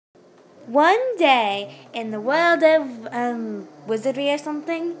One day in the world of wizardry or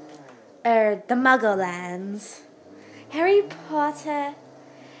something, or the Muggle lands, Harry Potter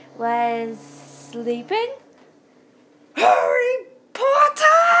was sleeping. Harry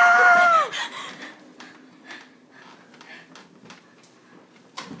Potter!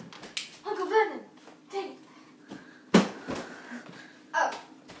 Uncle Vernon, take it. Oh,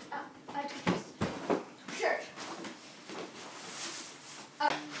 I took this shirt.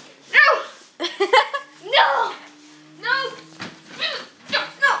 No! No! No! No!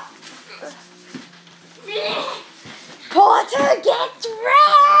 Potter, get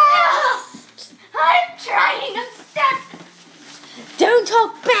dressed! I'm trying to step. Don't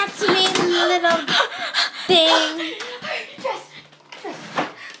talk back to me, little thing. Dress.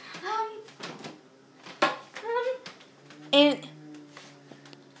 And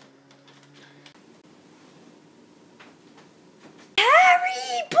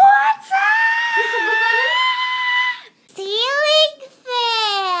Harry Potter! Ceiling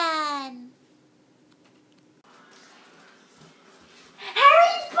fan!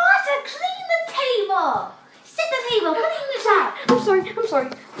 Harry Potter, clean the table! Set the table, clean this out! I'm sorry. There's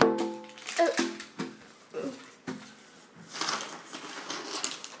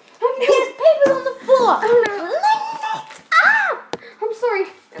papers on the floor! Oh no. Clean it up! I'm sorry,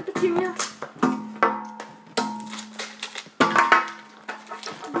 Petunia.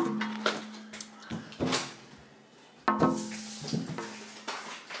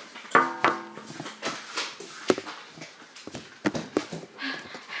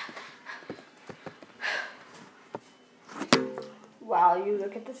 Wow, you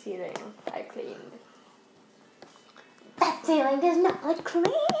look at the ceiling. I cleaned. That ceiling does not look clean.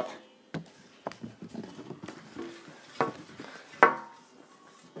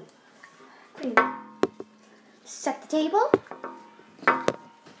 Clean. Set the table.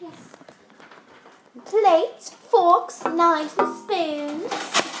 Yes. Plates, forks, knives, and spoons.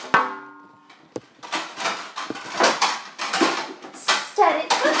 Set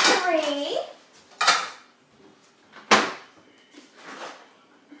it for 3.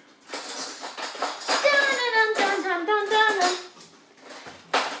 Dun-dun-dun-dun-dun-dun-dun.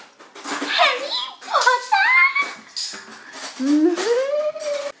 Harry Potter!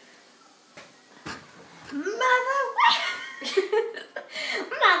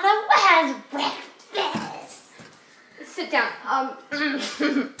 Mother, where's breakfast? Sit down.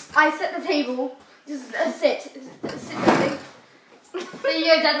 I set the table. Just sit. Sit, Dudley. There you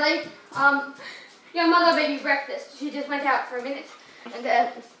go, Dudley. Your mother made you breakfast. She just went out for a minute. And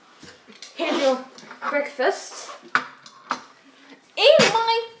here's your breakfast. Ew,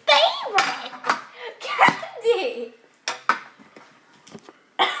 my favorite candy!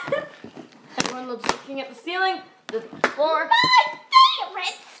 Everyone loves looking at the ceiling, the floor. My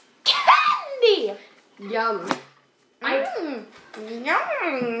favorite candy! Yum. Yum.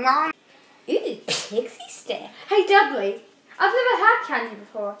 Ooh, pixie stick. Hey, Dudley. I've never had candy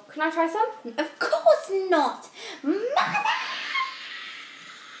before. Can I try some? Of course not. Mother!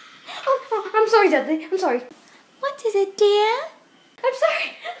 Oh, I'm sorry, Dudley. I'm sorry. What is it, dear? I'm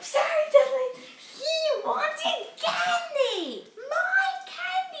sorry, Dudley. He wanted candy! My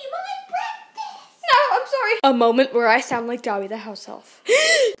candy, my breakfast! No, I'm sorry. A moment where I sound like Dobby the house elf.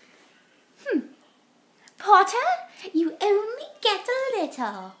 Potter, you only get a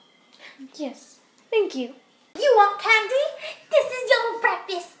little. Yes, thank you. You want candy? This is your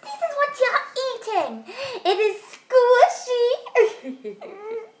breakfast. This is what you're eating. It is squishy.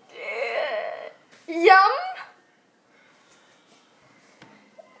 Yum.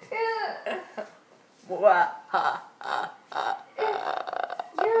 Yum. I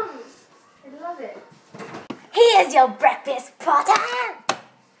love it. Here's your breakfast, Potter.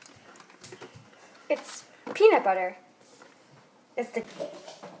 It's peanut butter.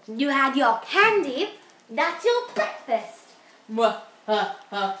 You had your candy. That's your breakfast.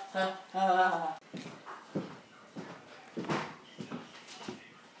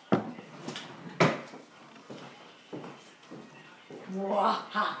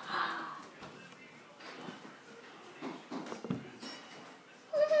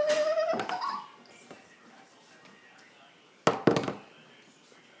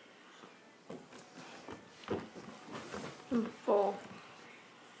 I'm full.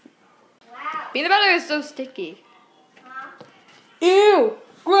 Wow. Peanut butter is so sticky. Huh? Ew!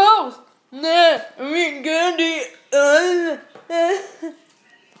 Gross! Nah, I mean candy.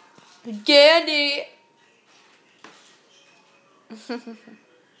 Candy.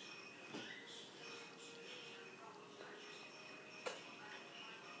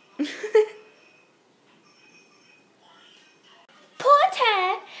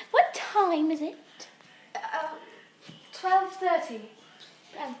 Potter, what time time is it? 12:30.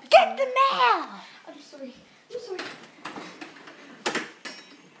 Get the mail! I'm sorry. There's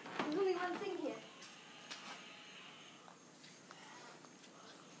only one thing here.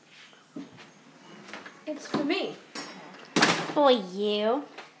 It's for me. For you.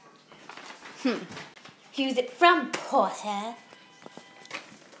 Who's it from, Porter?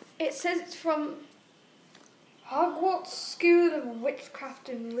 It says it's from Hogwarts School of Witchcraft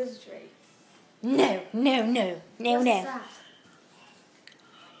and Wizardry. No. What is that?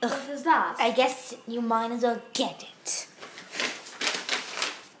 What is that? I guess you might as well get it.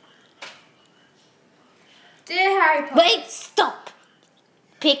 Dear Harry Potter. Wait, stop!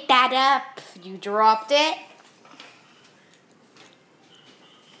 Pick that up. You dropped it.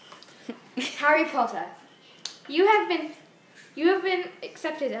 Harry Potter, you have been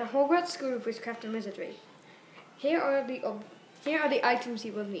accepted at Hogwarts School of Witchcraft and Wizardry. Here are the items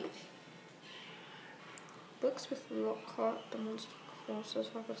you will need. Books with Lockhart, the monster crosses,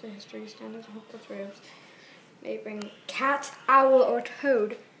 Hogwarts history, standard Hogwarts robes. May bring cat, owl, or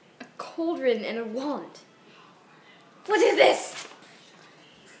toad, a cauldron, and a wand. What is this?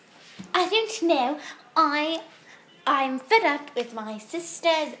 I don't know. I'm fed up with my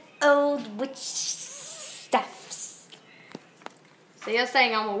sister's old witch stuffs. So you're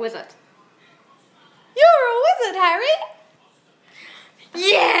saying I'm a wizard? You're a wizard, Harry.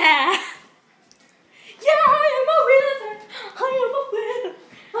 Yeah. Yeah, I am a wizard. I am a wizard.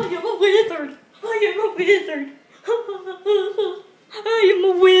 I am a wizard. I am a wizard. I am a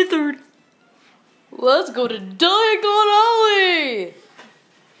wizard. Let's go to Diagon Alley!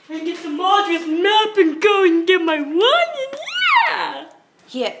 And get the Madras map and go and get my wand and yeah!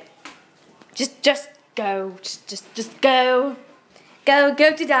 Here. Just go. Just go. Go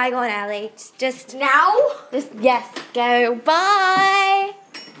to Diagon Alley. Just Now? yes, go. Bye.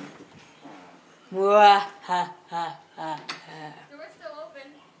 Mwah, ha, ha, ha, ha. Door's still open.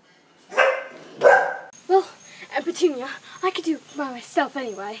 Well, Petunia, I could do it by myself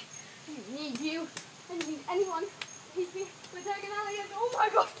anyway. I don't need you. I don't need anyone. He's me with Diagon Alley and oh my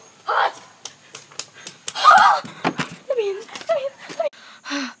god! Hot! Let me in.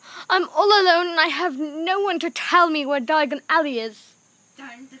 I'm all alone and I have no one to tell me where Diagon Alley is.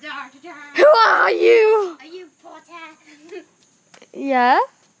 Who are you? Are you Potter? Yeah?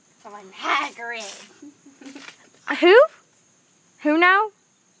 So I'm Hagrid. Who? Who now?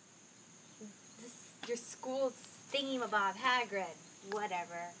 Your school's thingamabob, Hagrid.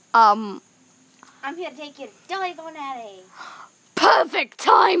 Whatever. I'm here to take you to Diagon Alley. perfect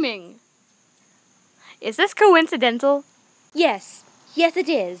timing. Is this coincidental? Yes it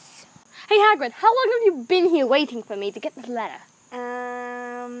is. Hey Hagrid, how long have you been here waiting for me to get this letter?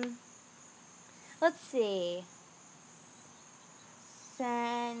 Let's see.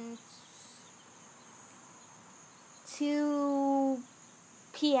 Since 2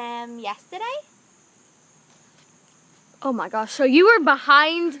 p.m. yesterday? Oh my gosh, so you were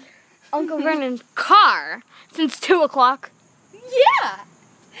behind Uncle Vernon's car since 2 o'clock? Yeah!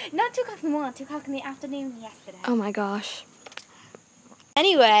 Not 2 o'clock in the morning, 2 o'clock in the afternoon yesterday. Oh my gosh.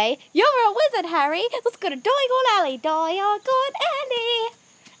 Anyway, you're a wizard, Harry. Let's go to Diagon Alley. Diagon Alley.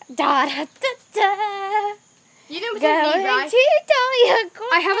 Da da da da. You know what Going I need, right? to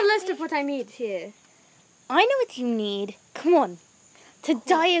Diagon I have a list of what I need here. I know what you need. Come on. To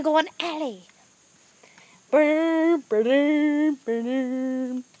Diagon Alley.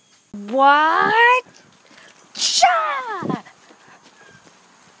 What? Cha!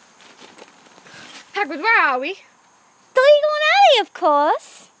 Hagrid, where are we? Diagon Alley, of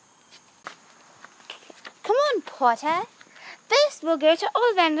course. Come on, Potter. This will go to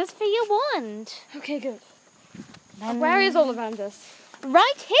Ollivanders for your wand. Okay, good. Where is Ollivanders?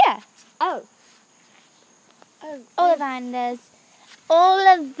 Right here. Oh. Ollivanders.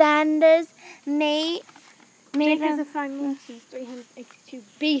 Ollivanders made Makers of found 382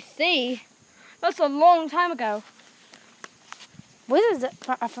 BC. That's a long time ago. Wizards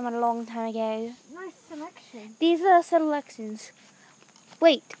are from a long time ago. Nice selection. These are selections.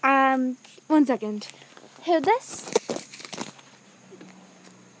 Wait, 1 second. Hold this.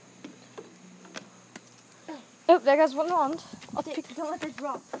 Oh, there goes one wand. Don't let it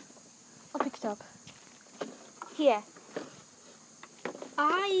drop. I'll pick it up. Here.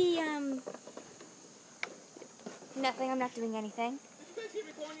 Nothing, I'm not doing anything.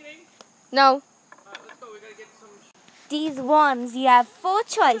 No. These wands, you have 4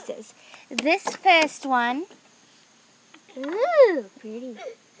 choices. This first one. Ooh, pretty.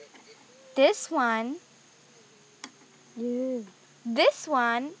 This one. Yeah. This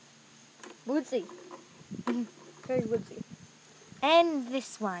one. Woodsy. Very woodsy. And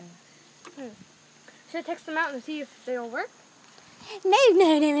this one. Should I text them out and see if they all work? No.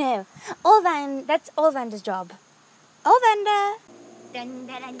 That's Olvander's job. Olvander. Dun,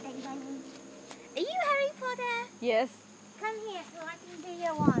 dun, dun, dun, dun. Are you Harry Potter? Yes. Come here so I can do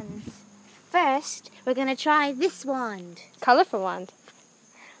your wands. First, we're going to try this wand. Colorful wand.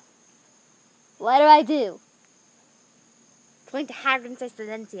 What do I do? Point to Hagrid and say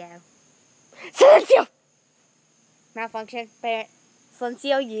Silencio. Silencio! Malfunction. But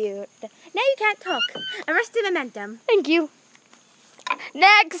Silencio, you. Now you can't talk. Arrest the momentum. Thank you.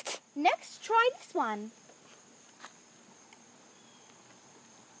 Next! Next, try this one.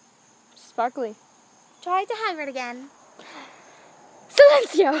 Sparkly. Try to Hagrid again.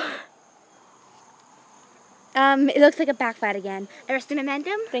 Silencio! It looks like it backfired again. Arrest the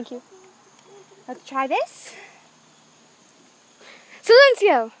momentum. Thank you. Let's try this.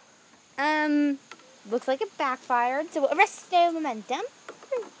 Silencio! Looks like it backfired. So arrest the momentum.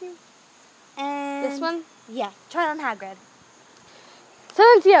 Thank you. And This one? Yeah, try it on Hagrid.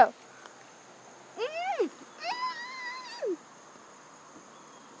 Silencio!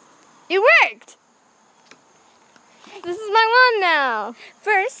 It worked! This is my wand now.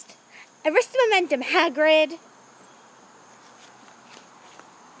 First, arrest the momentum, Hagrid.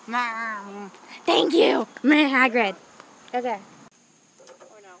 Thank you, Hagrid. Okay.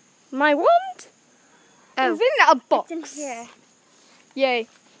 My wand? Oh, It's in a box. it's in here. Yay.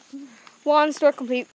 Wand store complete.